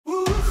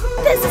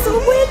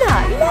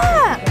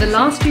the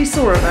last you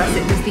saw of us,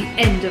 it was the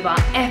end of our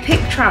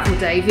epic travel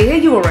day via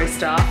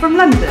Eurostar from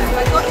London.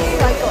 I got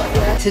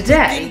you.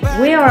 Today,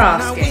 we are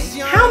asking,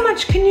 how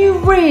much can you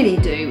really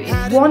do in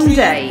one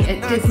day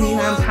at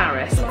Disneyland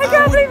Paris? I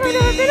can't believe I've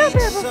never been up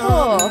here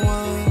before.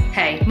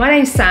 Hey, my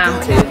name's Sam,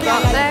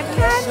 Got their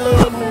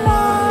candy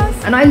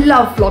floss. and I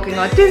love vlogging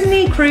our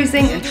Disney,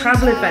 cruising and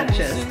travel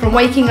adventures. From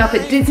waking up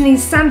at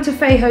Disney's Santa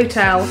Fe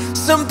Hotel,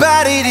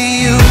 somebody to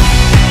you,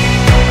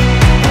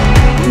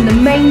 in the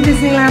main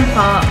Disneyland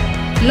park,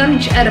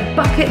 lunch at a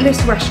bucket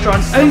list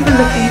restaurant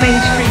overlooking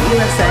Main Street,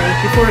 USA,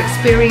 before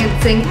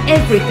experiencing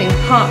everything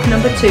park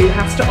number 2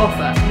 has to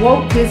offer,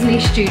 Walt Disney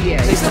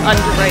Studios. Most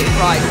underrated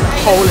ride in the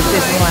whole of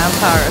Disneyland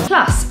Paris.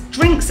 Plus,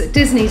 drinks at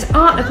Disney's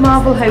Art of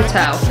Marvel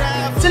Hotel.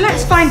 So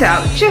let's find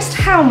out just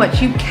how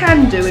much you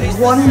can do in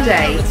one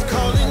day.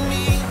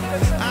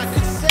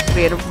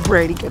 We had a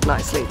really good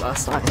night's sleep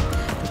last night.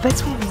 The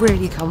beds were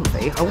really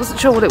comfy. I wasn't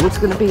sure what it was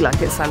going to be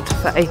like at Santa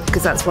Fe,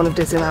 because that's one of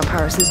Disneyland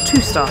Paris's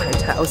 2-star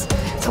hotels.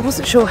 So I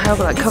wasn't sure how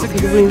comfy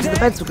the rooms and the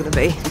beds were going to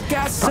be.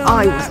 But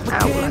I was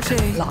out like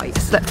a light,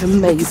 slept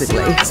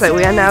amazingly. So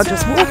we are now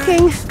just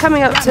walking,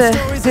 coming up to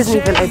Disney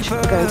Village.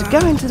 We're going to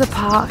go into the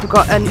park. We've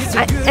got an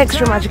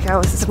extra magic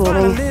hours this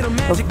morning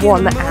of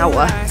 1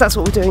 hour. So that's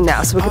what we're doing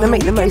now. So we're going to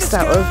make the most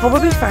out of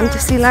probably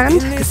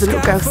Fantasyland, because the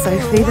little girl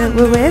Sophie that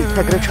we're with,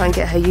 they're going to try and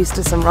get her used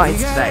to some rides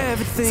today.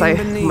 So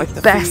my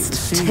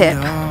best tip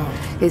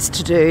is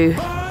to do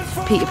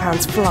Peter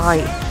Pan's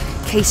Flight,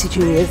 Casey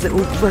Jr.'s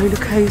little roller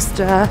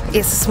coaster,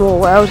 It's a Small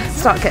World.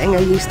 Start getting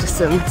her used to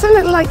some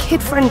little like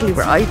kid-friendly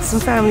rides, some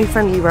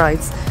family-friendly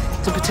rides,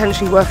 to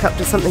potentially work up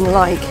to something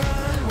like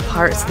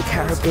Pirates of the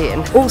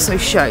Caribbean. Also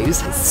shows,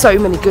 so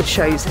many good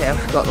shows here.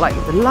 We've got like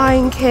the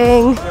Lion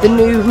King, the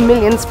new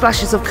Million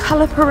Splashes of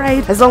Colour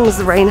Parade, as long as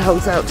the rain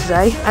holds out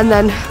today. And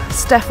then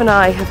Steph and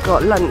I have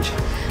got lunch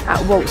at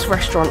Walts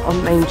Restaurant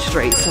on Main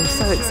Street, so I'm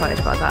so excited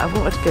about that. I've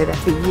wanted to go there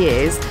for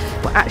years.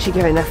 We're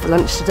actually going there for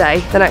lunch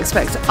today. Then I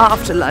expect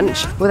after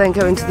lunch we'll then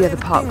go into the other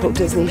park, Walt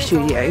Disney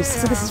Studios.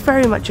 So this is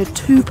very much a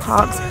 2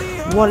 parks,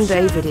 1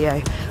 day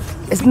video.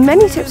 As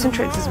many tips and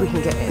tricks as we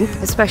can get in,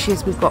 especially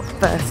as we've got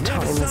first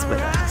timers with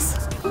us.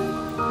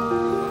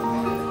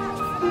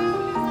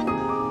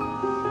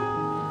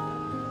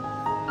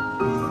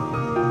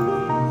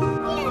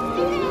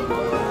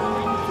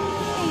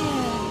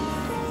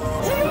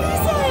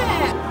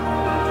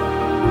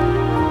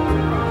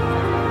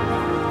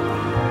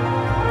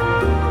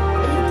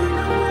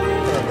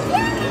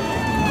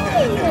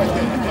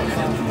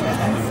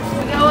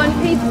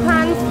 Peter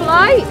Pan's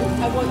Flight?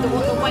 I wonder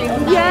what the wait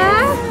on that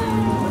Yeah.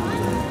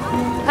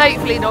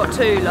 Hopefully not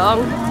too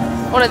long.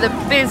 One of the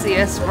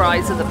busiest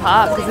rides of the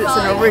park, because it's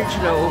an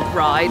original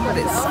ride, but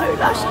it's so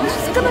lush and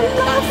she's gonna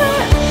love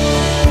it.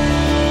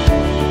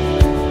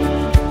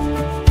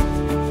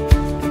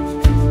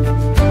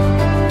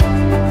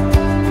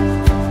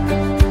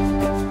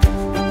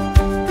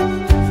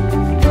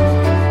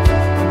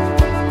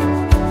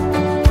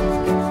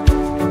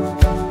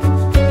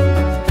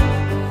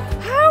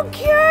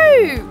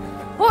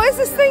 What is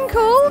this thing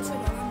called? Is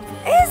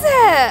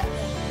it?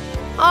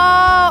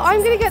 Oh,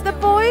 I'm gonna get the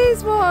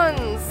boys'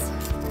 ones.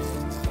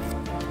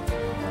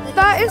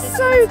 That is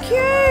so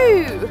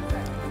cute.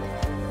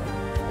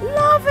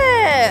 Love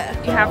it.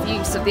 If you have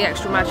use of the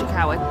extra magic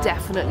hour,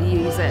 definitely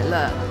use it.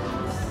 Look,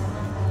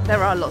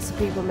 there are lots of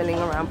people milling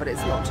around, but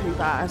it's not too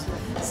bad.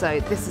 So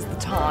this is the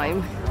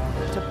time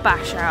to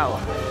bash out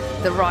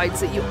the rides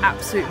that you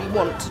absolutely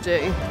want to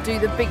do. Do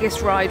the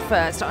biggest ride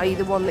first, i.e.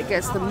 the one that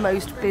gets the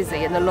most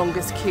busy and the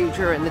longest queue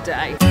during the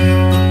day.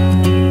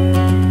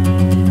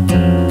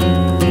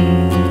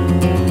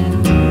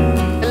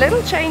 A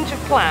little change of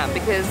plan,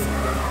 because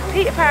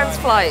Peter Pan's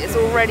Flight is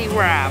already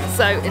rammed,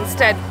 so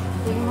instead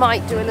we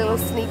might do a little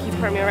sneaky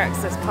Premier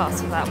Access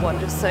pass for that one,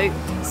 just so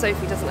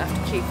Sophie doesn't have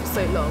to queue for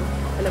so long.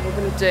 And then we're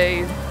going to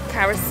do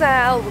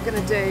Carousel, we're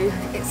going to do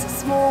It's a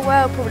Small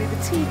World, probably the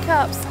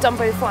Teacups,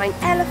 Dumbo Flying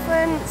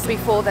Elephants,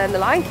 before then the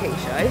Lion King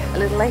show a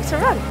little later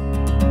on.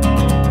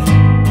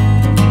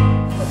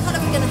 What colour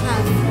are we going to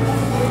have?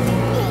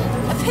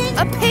 A pink?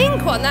 A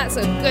pink one, that's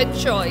a good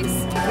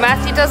choice.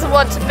 Matthew doesn't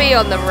want to be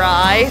on the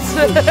ride.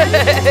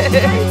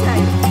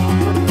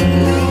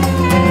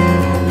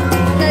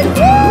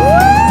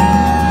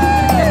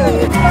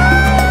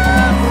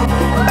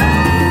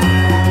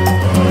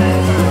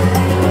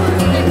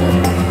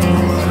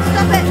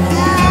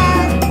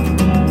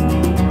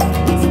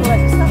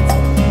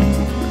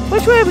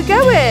 Which way are we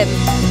going?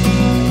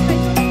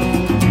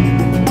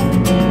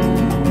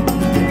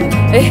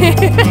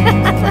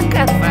 Look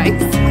at her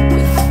face.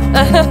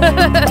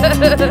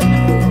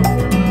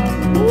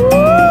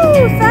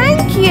 Ooh,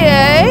 thank you.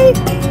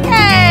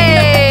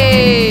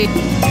 Hey!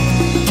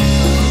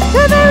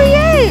 Oh, there he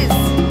is.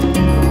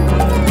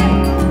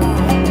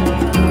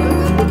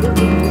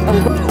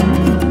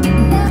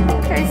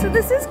 Okay, so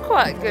this is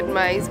quite a good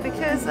maze,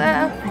 because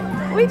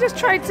we just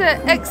tried to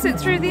exit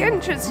through the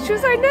entrance. She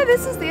was like, no,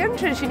 this is the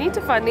entrance, you need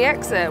to find the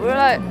exit. We were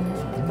like,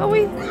 but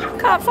we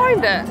can't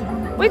find it.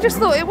 We just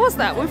thought it was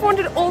that. We've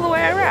wandered all the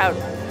way around.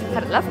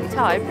 Had a lovely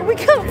time, but we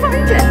can't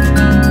find it.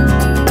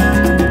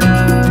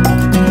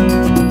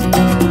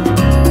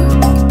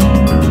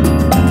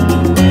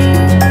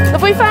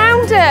 Have we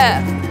found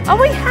it? Oh,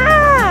 we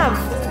have!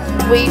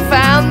 We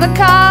found the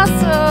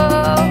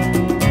castle!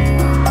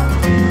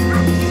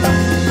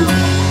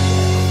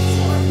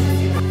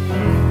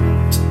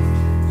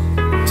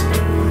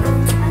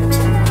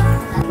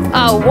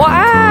 Oh,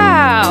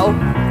 wow!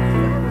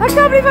 I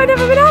can't believe I've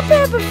never been up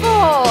here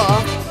before!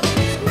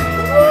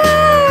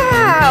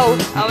 Wow!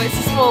 Oh, it's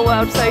a small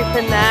world, it's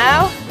open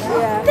now.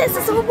 Yeah. This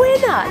is a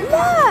winner,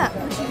 look!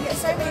 You get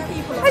so many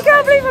people. I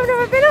can't believe I've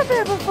never been up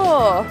here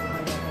before.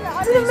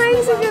 It's an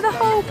amazing view of the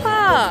whole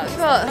park.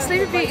 Got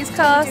Sleeping Beauty's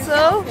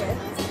castle,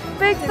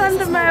 Big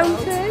Thunder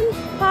Mountain,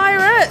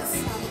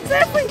 pirates, it's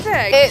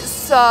everything. It's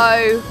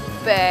so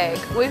big.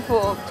 We've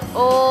walked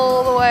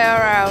all the way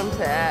around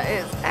here.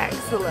 It's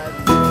excellent.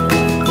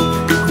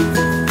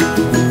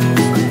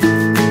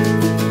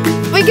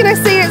 We're gonna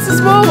see It's a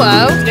Small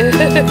World.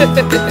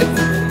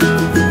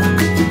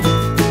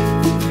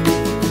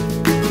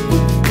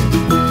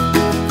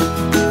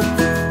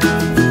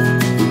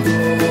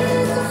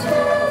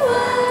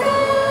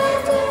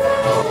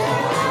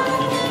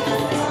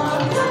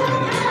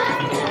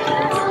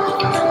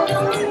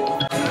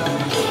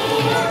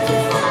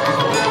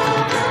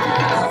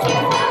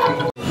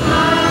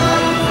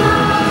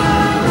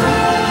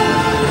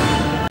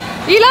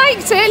 You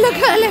liked it? Look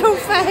at her little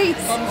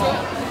face.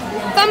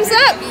 Thumbs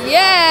up?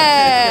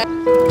 Yeah!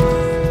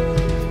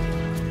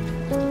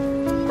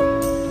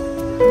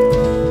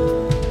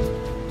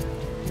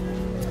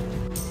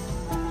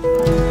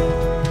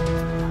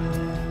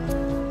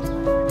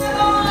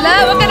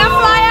 Look, we're gonna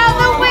fly out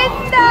the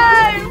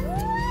window!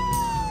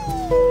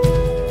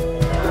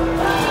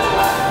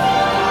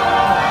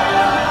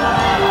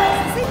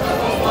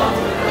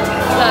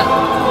 Look,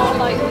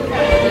 more like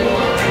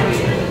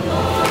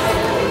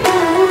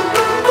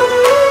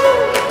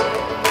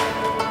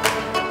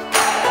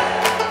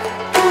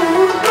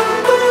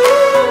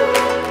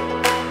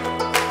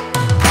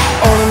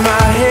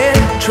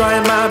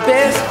trying my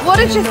best. What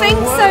did you think,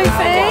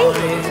 Sophie?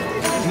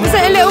 Was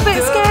it a little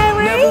bit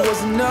scary?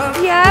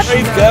 Yeah.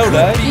 Brave girl,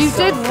 though. You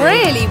did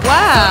really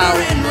well.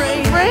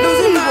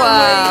 Really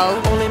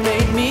well. Only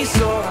made me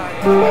so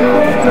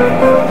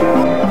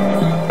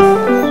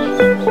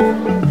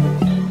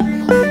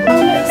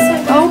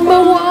Oh,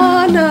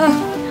 Moana.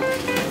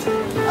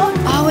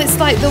 Oh, it's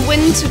like the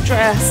winter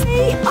dress.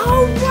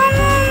 Oh,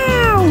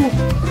 wow.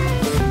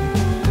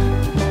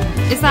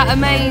 Is that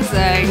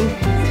amazing?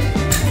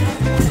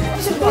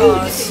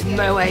 Oh,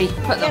 no way.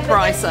 Put the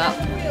price up.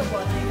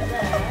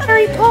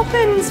 Mary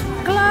Poppins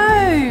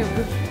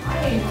globe.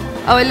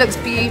 Oh, it looks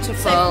beautiful.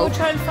 So we'll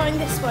try and find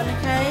this one,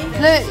 okay?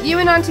 Look, you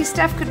and Auntie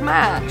Steph could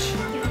match.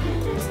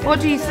 What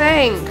do you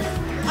think?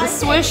 The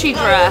swishy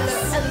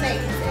dress.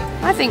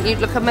 Amazing. I think you'd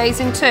look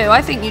amazing too.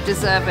 I think you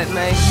deserve it,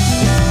 Moo.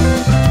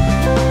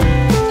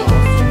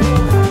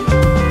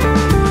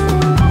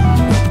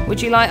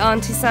 Would you like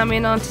Auntie Sammy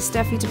and Auntie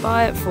Steffi to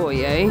buy it for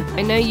you?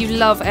 I know you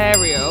love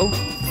Ariel.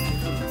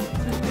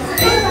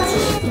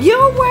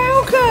 You're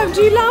welcome.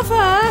 Do you love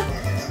her?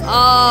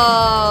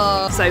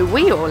 Oh. So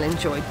we all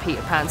enjoyed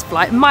Peter Pan's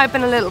flight. It might have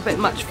been a little bit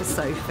much for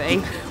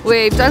Sophie.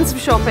 We've done some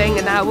shopping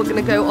and now we're going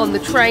to go on the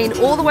train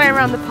all the way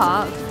around the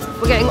park.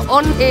 We're getting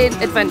on in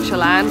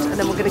Adventureland and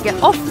then we're going to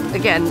get off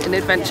again in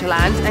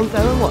Adventureland and go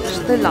and watch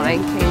the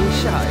Lion King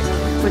show,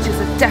 which is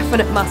a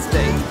definite must-do.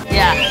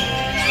 Yeah.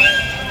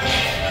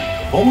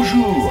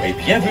 Bonjour et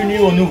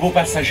bienvenue aux nouveaux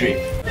passagers.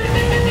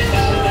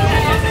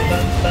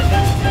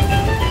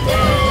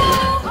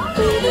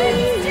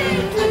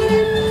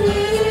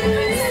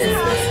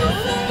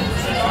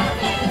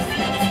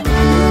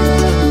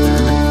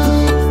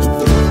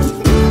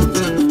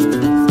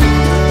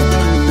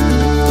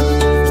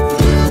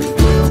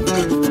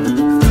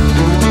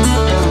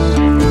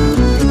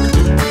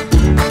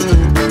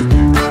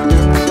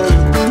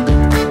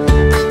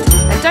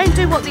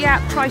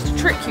 Tries to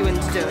trick you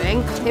into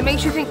doing. It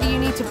makes you think that you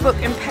need to book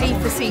and pay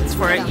for seats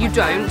for it. You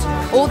don't.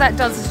 All that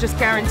does is just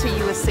guarantee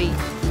you a seat.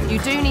 You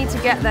do need to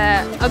get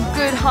there a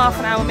good half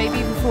an hour, maybe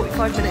even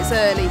 45 minutes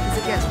early because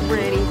it gets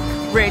really,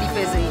 really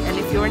busy. And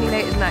if you're any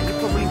later than that, you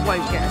probably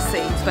won't get a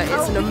seat. But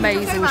it's an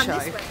amazing show.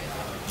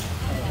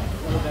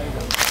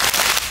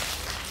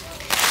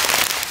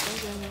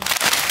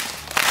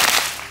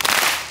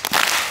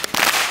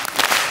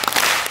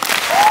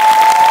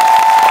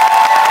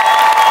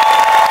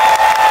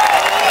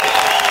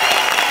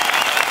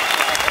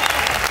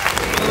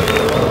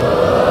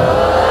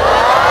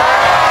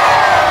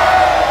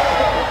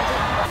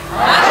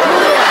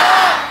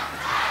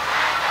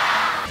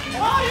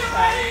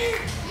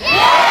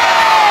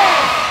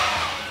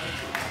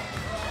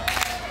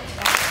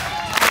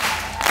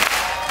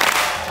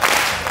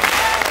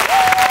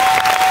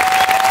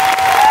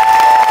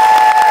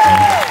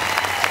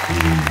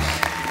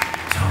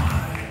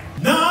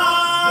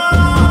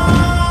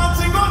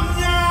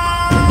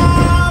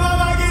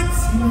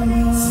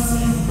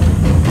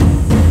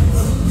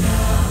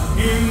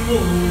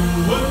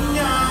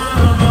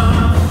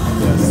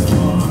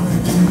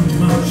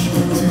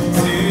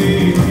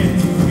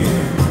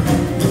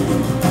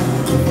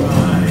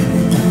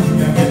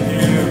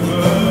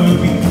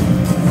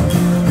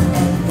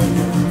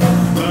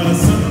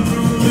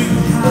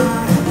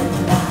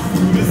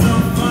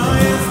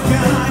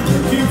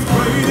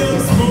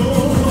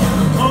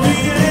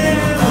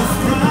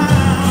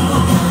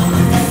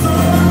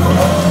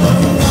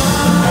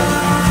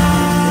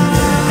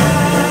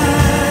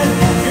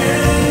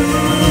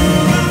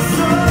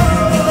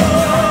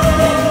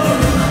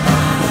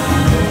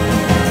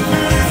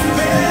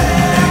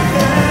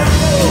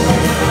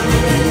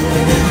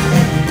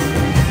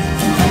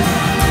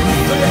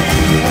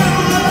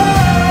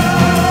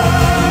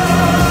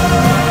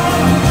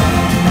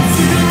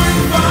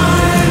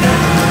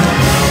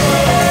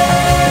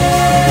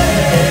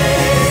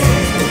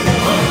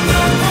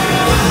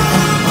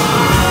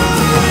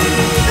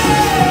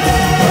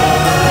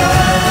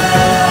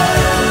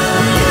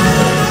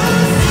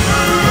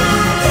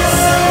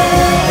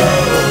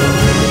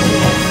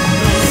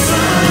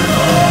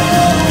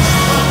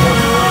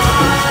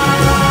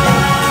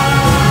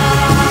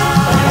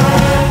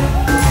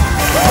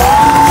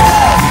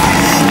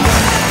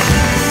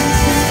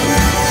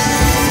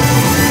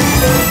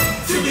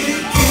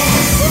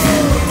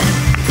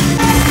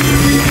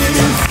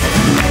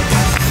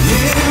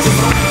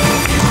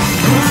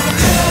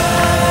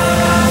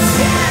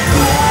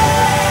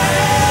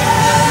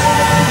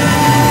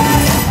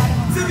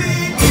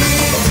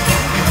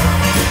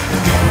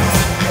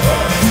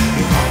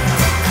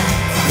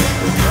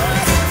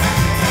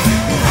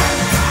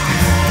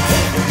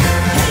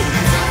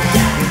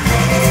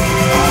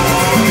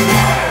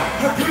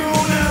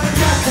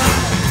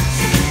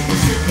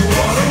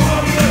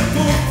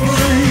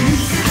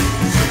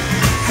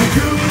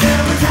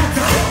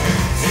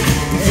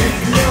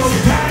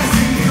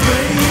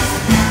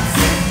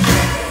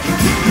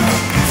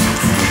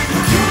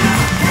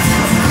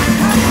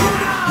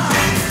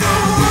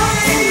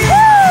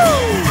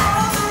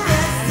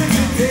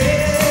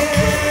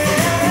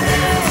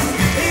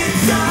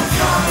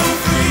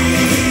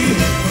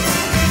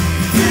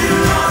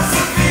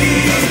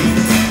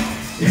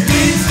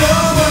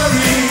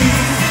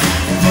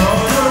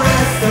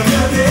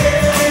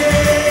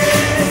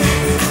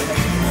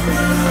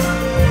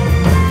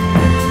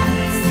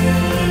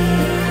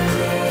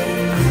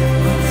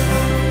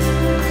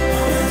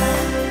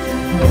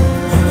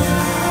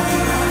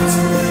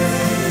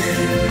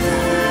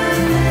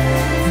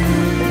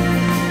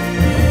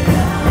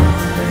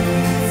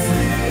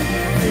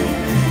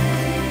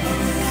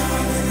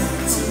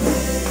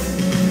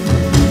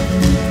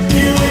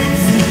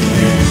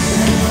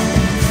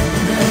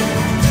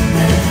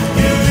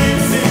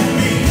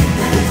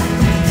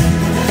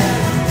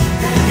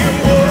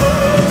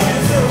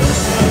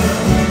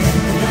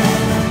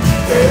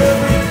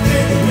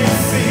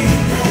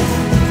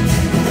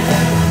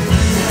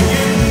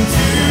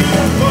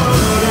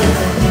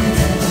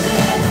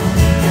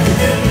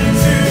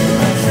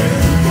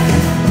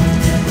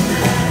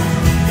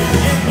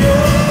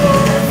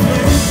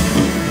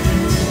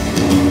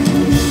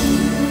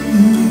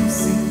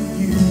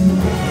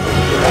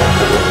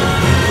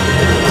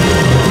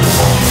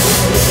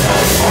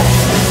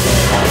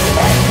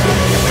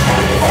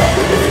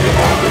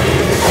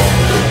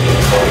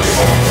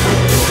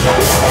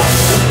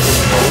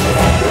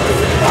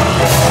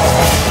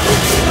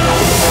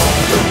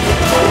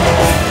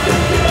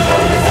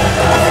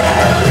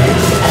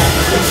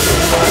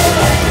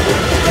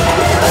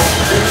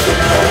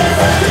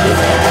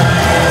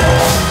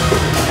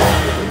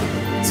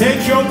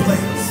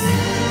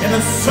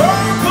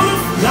 circle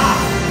of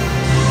life.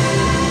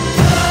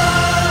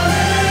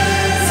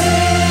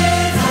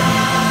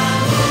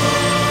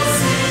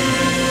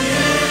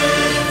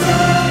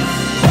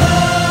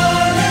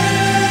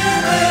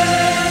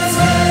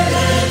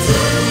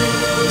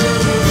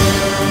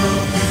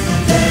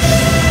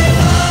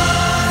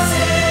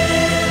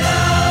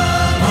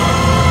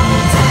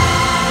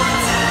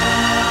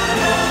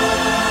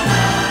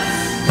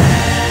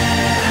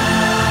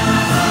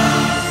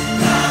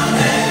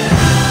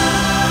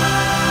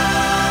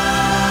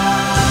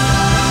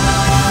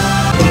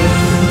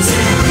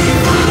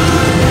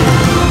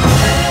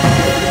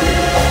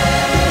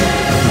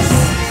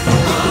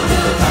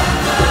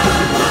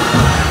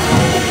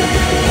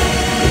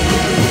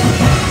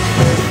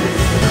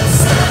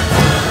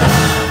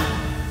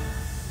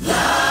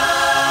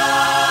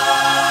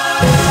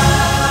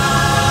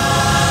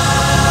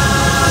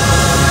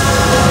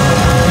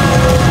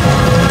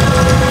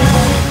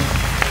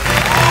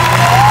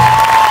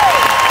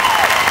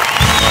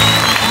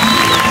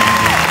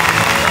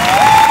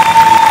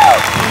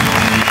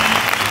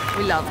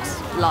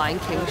 Lion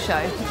King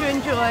show. Did you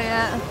enjoy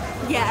it?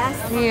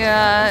 Yes.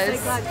 Yes. I'm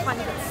so glad I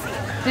finally got to see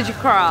it. Did you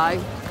cry?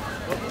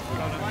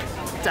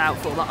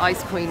 Doubtful. The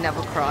Ice Queen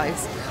never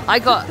cries. I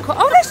got.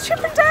 Oh, there's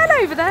Chip and Dale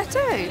over there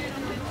too.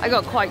 I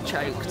got quite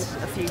choked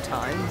a few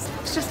times.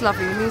 It's just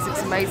lovely. The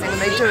music's amazing,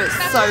 and they do it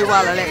so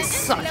well, and it's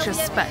such a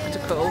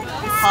spectacle.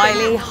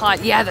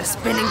 Yeah, the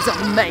spinning's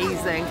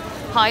amazing.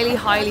 Highly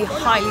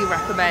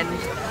recommend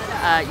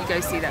you go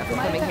see that if you're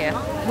coming here.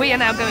 We are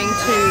now going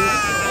to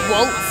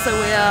Waltz, so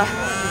we are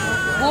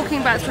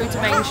walking back through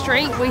to Main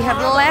Street. We have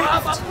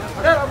left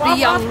the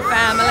Young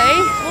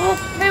family,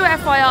 who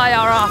FYI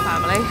are our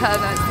family.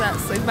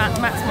 So Matt's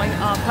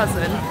our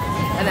cousin,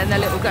 and then their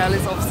little girl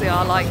is obviously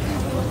our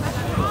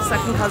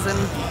second cousin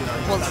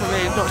once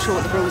removed. Not sure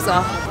what the rules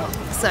are.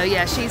 So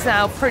yeah, she's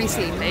now pretty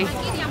sleepy.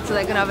 So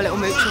they're gonna have a little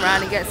mooch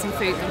around and get some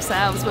food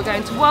themselves. We're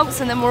going to Waltz,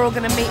 and then we're all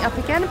gonna meet up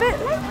again a bit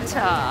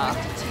later.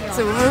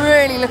 So we're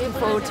really looking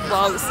forward to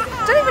Waltz.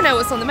 Don't even know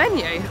what's on the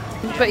menu.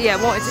 But yeah,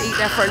 wanted to eat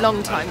there for a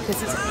long time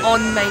because it's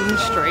on Main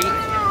Street,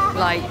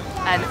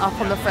 and up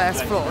on the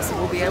first floor, so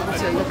we'll be able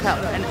to look up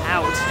and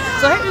out.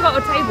 So I hope we've got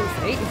a table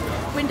seat.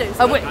 Window seat.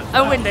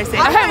 A window seat.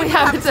 I hope we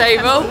have a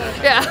table.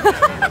 Yeah.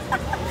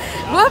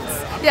 Whoops.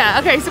 Yeah,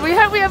 okay, so we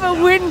hope we have a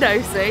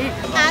window seat.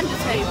 And a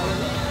table.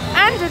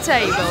 And a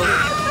table.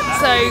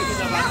 So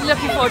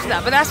looking forward to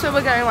that. But that's where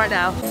we're going right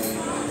now.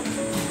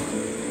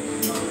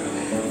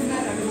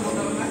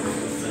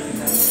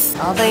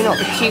 Are they not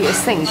the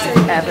cutest things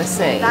you've ever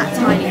seen? That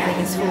tiny thing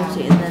is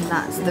 40 and then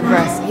that's The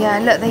rest, yeah,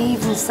 look, they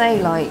even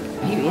say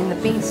Beauty and the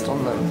Beast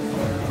on them.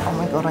 Oh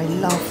my god, I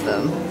love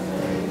them.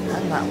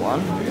 And that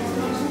one.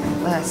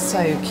 They're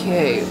so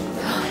cute.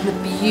 The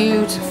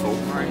beautiful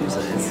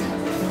roses.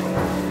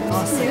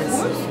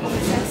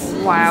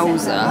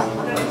 Wowza.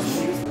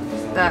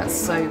 That's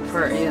so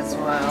pretty as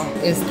well.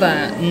 Is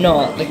that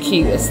not the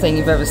cutest thing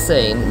you've ever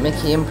seen?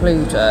 Mickey and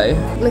Pluto.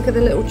 Look at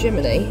the little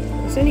Jiminy.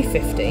 It's only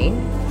 15.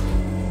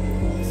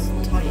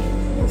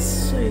 It's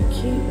so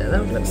cute though.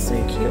 That would look so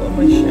cute on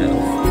my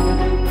shelf.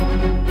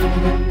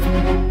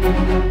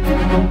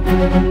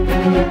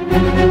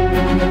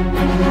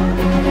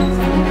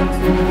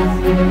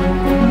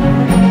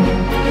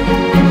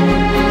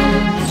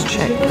 Let's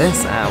check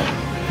this out.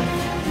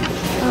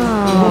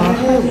 Oh,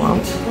 I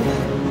want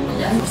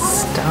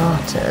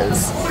starters.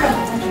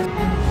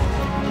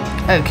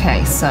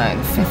 Okay, so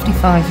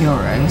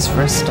 €55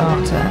 for a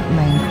starter,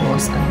 main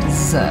course and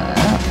dessert.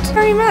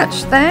 Very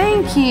much,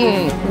 thank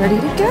you. Ready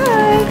to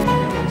go.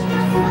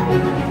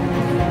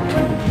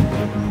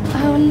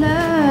 Oh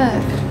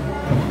look.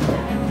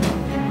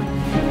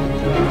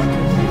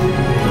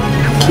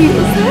 How cute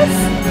is this?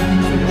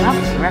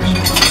 Lovely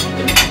restaurant.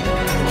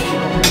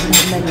 The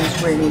menu's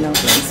really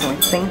lovely, so I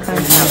think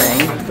I'm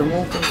having the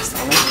Walking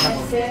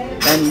salad,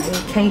 then the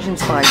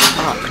occasion-inspired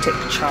Arctic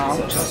char,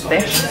 which is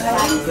fish,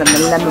 then the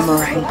lemon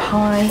meringue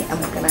pie, and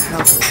we're going to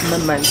have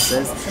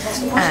mimosas.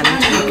 And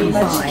you can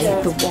buy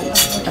the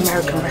Waltz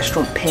American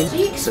restaurant pin,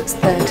 so it's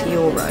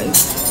 €30.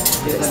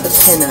 It's the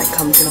pin and it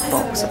comes in a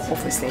box, so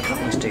obviously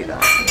having to do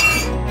that.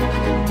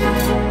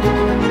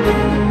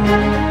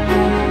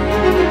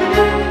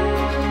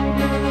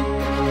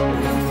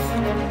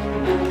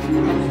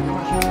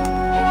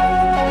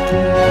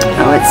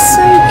 Oh, it's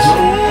so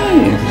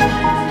cute!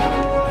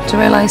 To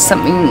realise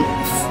something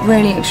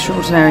really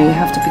extraordinary, you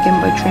have to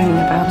begin by dreaming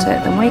about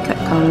it, then wake up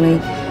calmly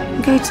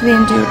and go to the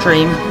end of your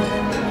dream.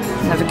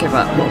 Never give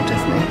up, Walt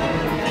Disney.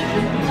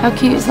 How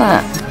cute is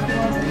that?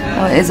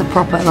 Oh, it is a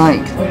proper,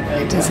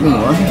 Disney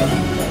one.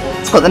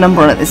 It's got the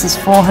number on it. This is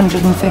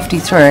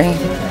 453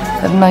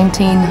 of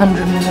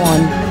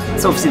 1901.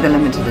 It's obviously the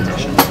limited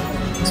edition,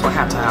 so I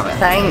had to have it.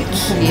 Thank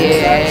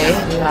you.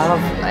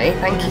 Lovely.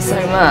 Thank you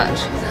so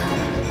much.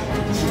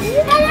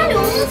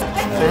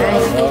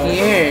 Thank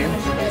you.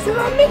 Is there a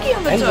Mickey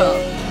on the top?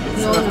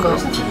 So I've got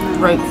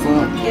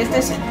roquefort,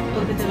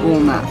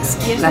 walnuts,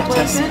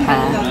 lettuce,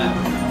 pear.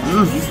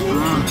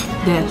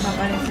 Yes.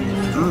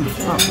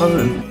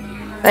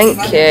 Thank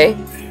you.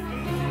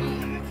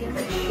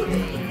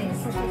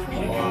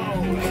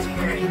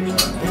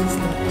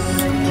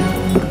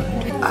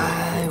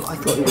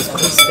 turkey was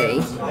crispy,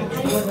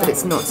 but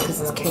it's not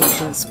because it's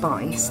Cajun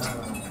spiced.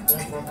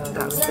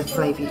 That's the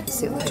flavour you can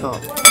see on the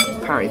top.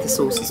 Apparently the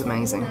sauce is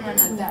amazing.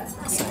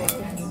 So.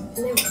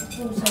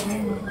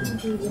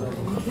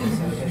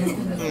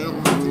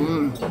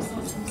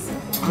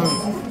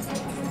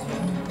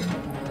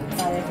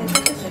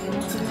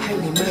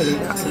 Holy moly,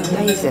 that's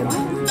amazing.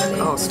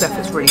 Oh, Steph,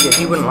 it's really good.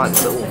 You wouldn't like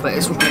this at all, but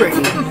it's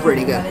really,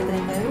 really good.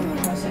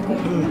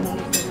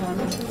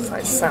 It's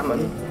like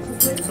salmon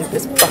with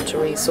this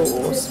buttery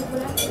sauce,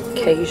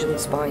 Cajun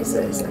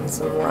spices, and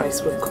some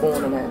rice with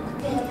corn in it.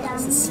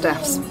 This is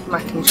Steph's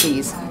mac and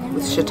cheese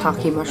with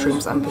shiitake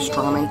mushrooms and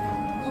pastrami.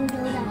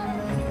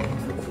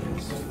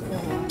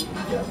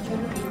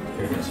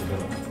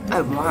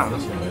 Oh wow.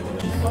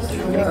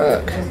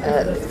 Look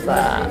at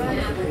that.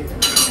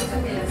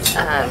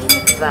 And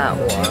that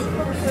one.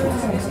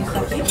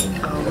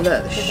 Oh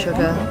look,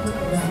 sugar.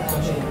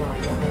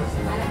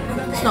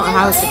 It's not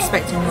how I was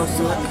expecting yours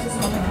to look.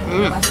 I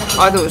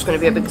thought it was going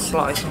to be a big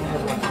slice.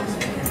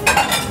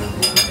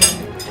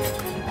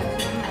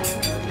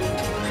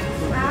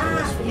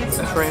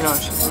 That's very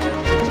nice.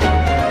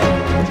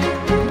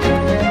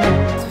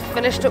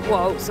 Finished at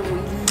Walts and we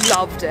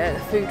loved it.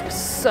 The food was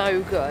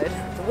so good.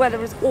 The weather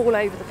was all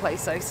over the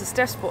place though, so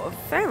Steph's bought a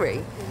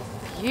very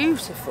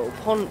beautiful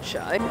poncho.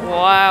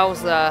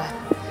 Wowza,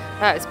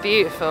 that is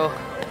beautiful.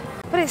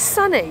 But it's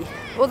sunny.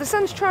 Well, the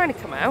sun's trying to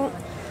come out,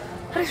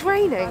 but it's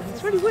raining.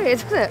 It's really weird,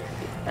 isn't it?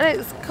 And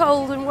it's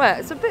cold and wet.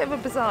 It's a bit of a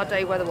bizarre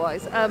day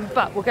weather-wise,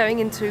 but we're going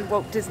into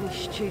Walt Disney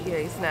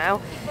Studios now,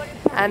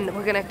 and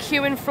we're going to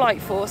queue in Flight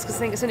Force because I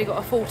think it's only got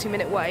a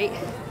 40-minute wait.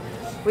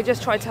 We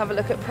just tried to have a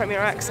look at Premier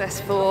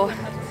Access for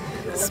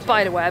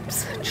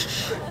spiderwebs,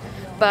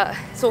 but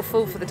it's all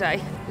full for the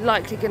day.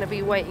 Likely going to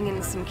be waiting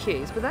in some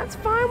queues, but that's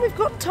fine. We've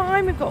got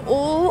time. We've got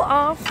all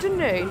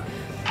afternoon.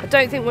 I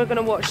don't think we're going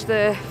to watch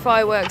the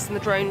fireworks and the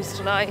drones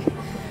tonight.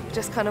 We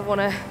just kind of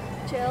want to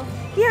Chill.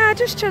 yeah,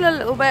 just chill a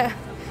little bit.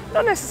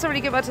 Not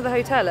necessarily go back to the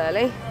hotel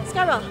early.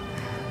 Sky bar.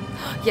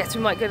 Yes,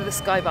 we might go to the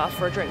Sky Bar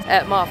for a drink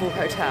at Marvel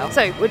Hotel.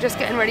 So we're just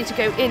getting ready to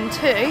go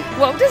into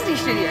Walt Disney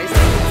Studios.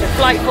 So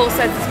Flight Force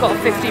says it's got a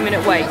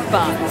 15-minute wait,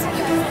 but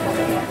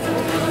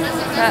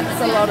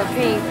that's a lot of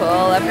people.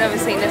 I've never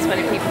seen this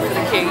many people for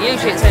the queue.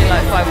 Usually it's only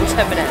like 5 or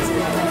 10 minutes.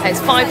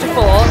 It's 5 to 4,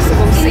 so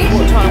we'll see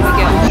what time we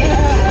get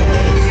on.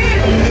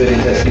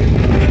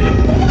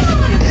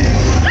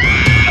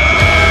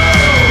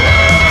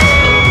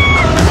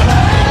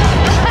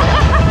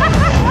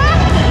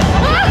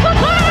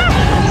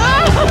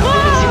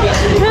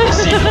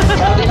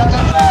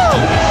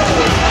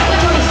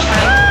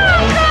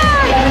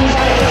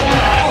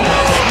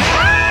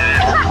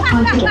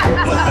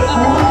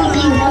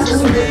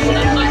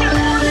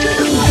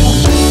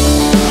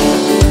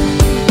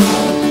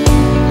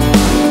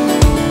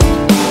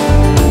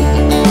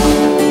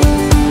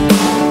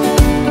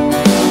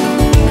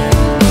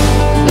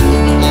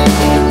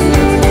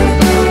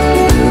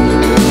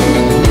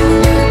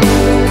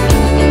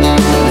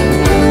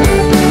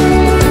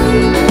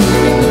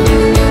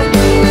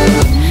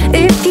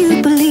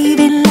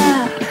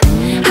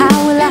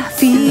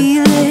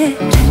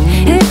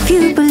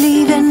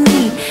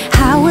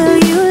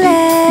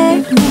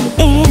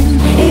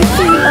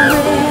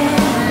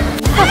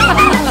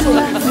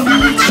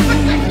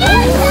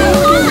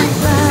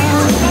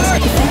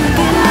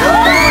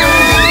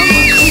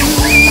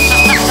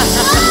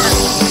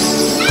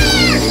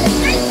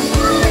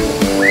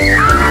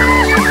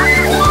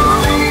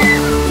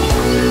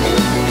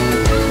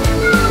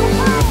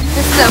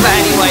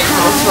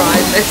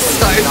 It's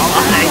so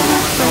funny.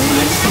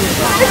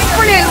 It's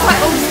brilliant. It's like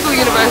old school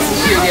Universal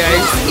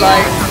Studios.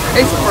 Like,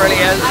 it's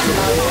brilliant.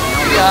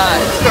 Yeah,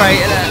 it's great,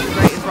 isn't it?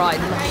 Greatest ride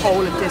in the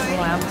whole of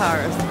Disneyland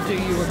Paris. Do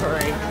you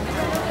agree?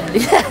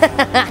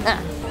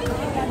 Yeah.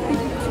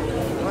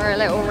 We're a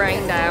little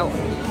rained out,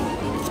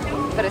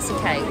 but it's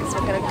okay because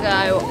we're gonna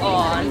go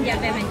on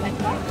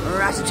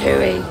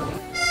Ratatouille.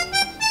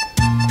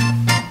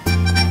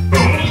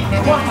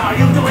 What are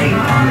you doing?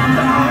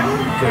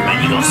 Que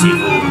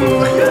manigancez-vous?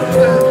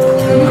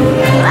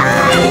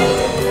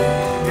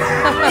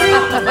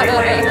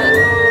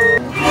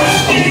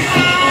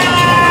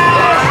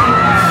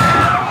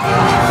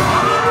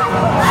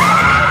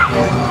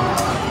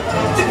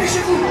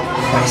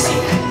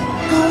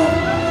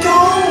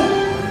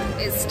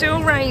 It's still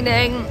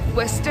raining,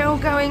 we're still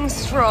going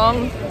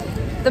strong.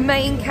 The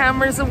main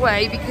camera's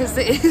away because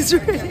it is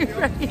really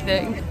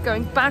raining.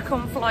 Going back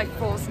on Flight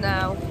Force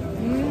now.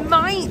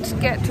 Might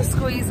get to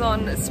squeeze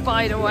on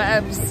spider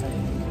webs,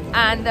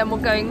 and then we're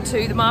going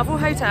to the Marvel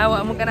Hotel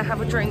and we're going to have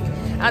a drink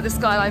at the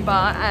Skyline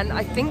Bar, and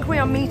I think we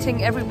are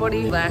meeting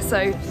everybody there,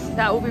 so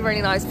that will be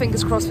really nice.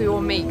 Fingers crossed we all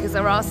meet, because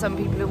there are some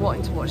people who are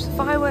wanting to watch the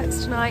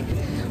fireworks tonight.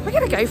 We're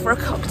going to go for a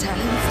cocktail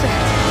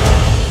instead.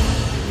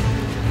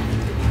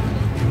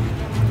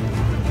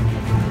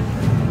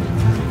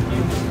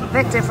 A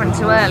bit different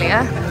to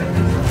earlier.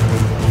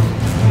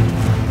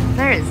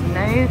 There is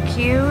no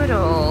queue at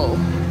all.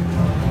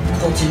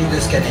 Continue de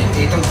scanner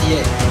et tant qu'il y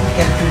est,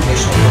 calcule les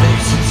chances de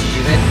réussite si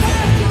tu veux.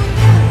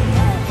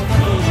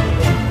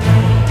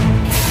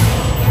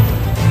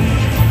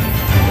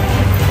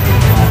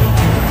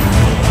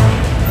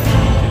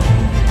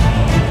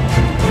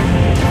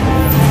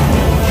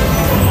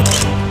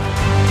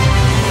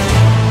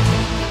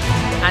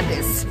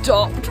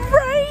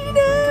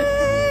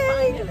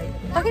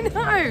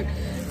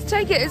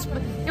 take it.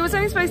 It was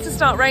only supposed to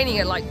start raining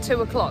at like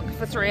 2 o'clock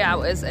for 3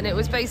 hours, and it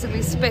was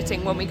basically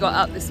spitting when we got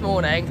up this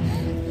morning.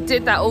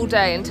 Did that all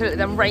day until it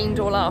then rained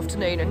all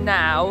afternoon, and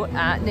now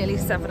at nearly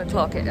 7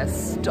 o'clock it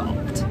has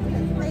stopped.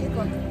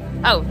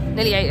 Oh,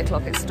 nearly 8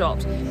 o'clock it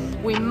stopped.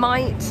 We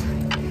might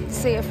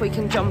see if we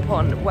can jump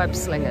on web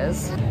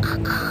slingers.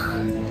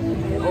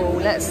 Oh,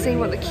 let's see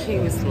what the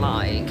queue is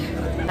like.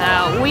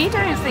 Now, we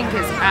don't think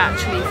it's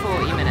actually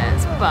 40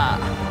 minutes, but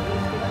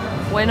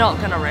we're not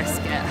gonna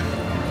risk it.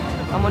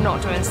 And we're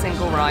not doing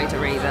single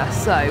rider either.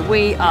 So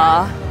we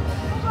are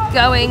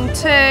going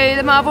to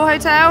the Marvel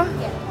Hotel.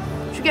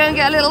 Should we go and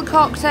get a little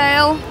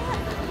cocktail?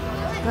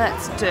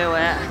 Let's do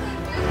it.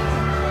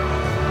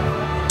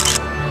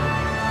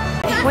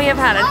 We have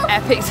had an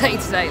epic day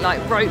today,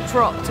 like rope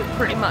drop to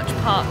pretty much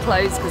park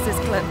closed because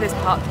this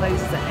park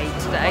closes at 8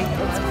 today.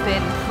 It's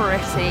been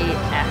pretty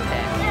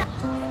epic.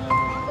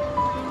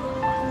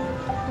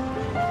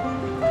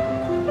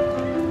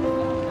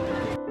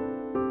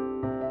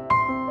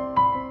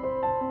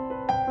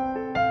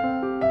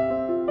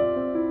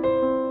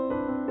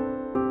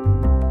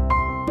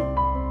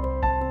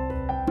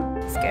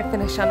 Let's go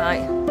finish our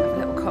night, have a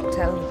little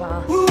cocktail in the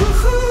bar.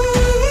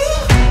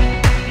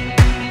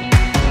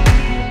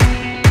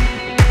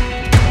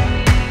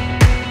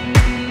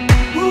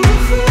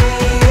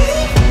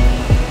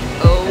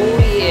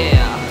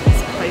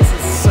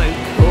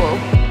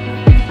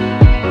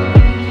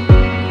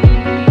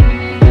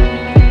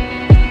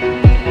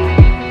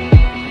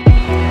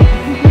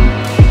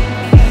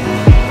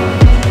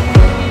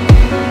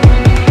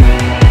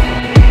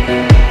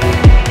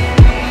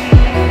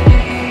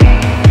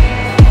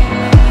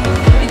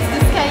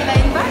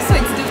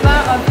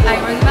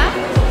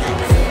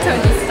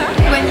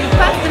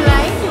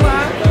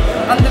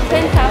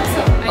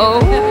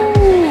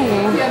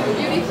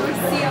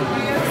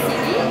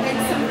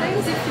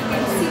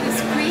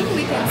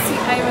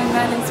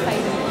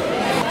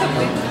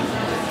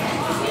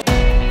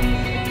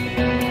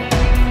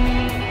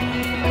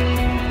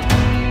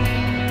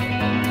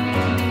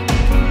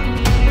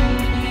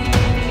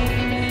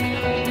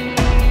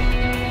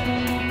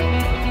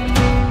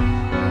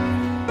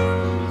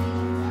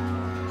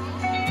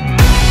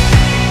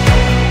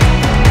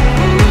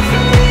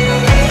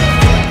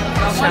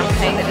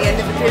 Champagne at the end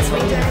of the Disney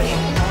day.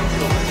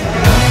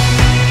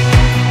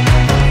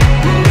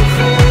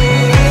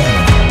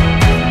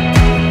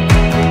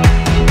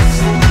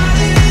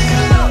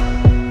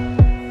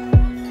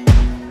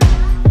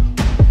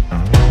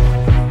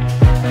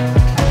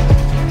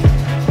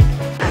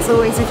 As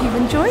always, if you've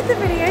enjoyed the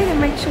video,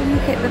 then make sure you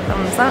hit the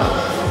thumbs up,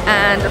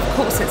 and of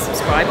course hit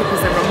subscribe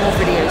because there are more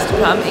videos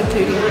to come,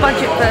 including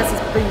Budget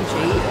versus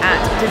Bougie at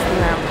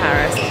Disneyland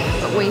Paris.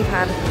 But we've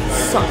had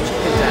such a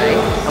good day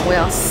and we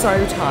are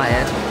so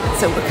tired,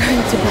 so we're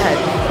going to bed.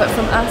 But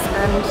from us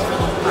and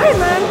Iron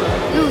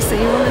Man, we will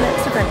see you on the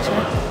next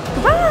adventure.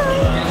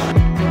 Goodbye!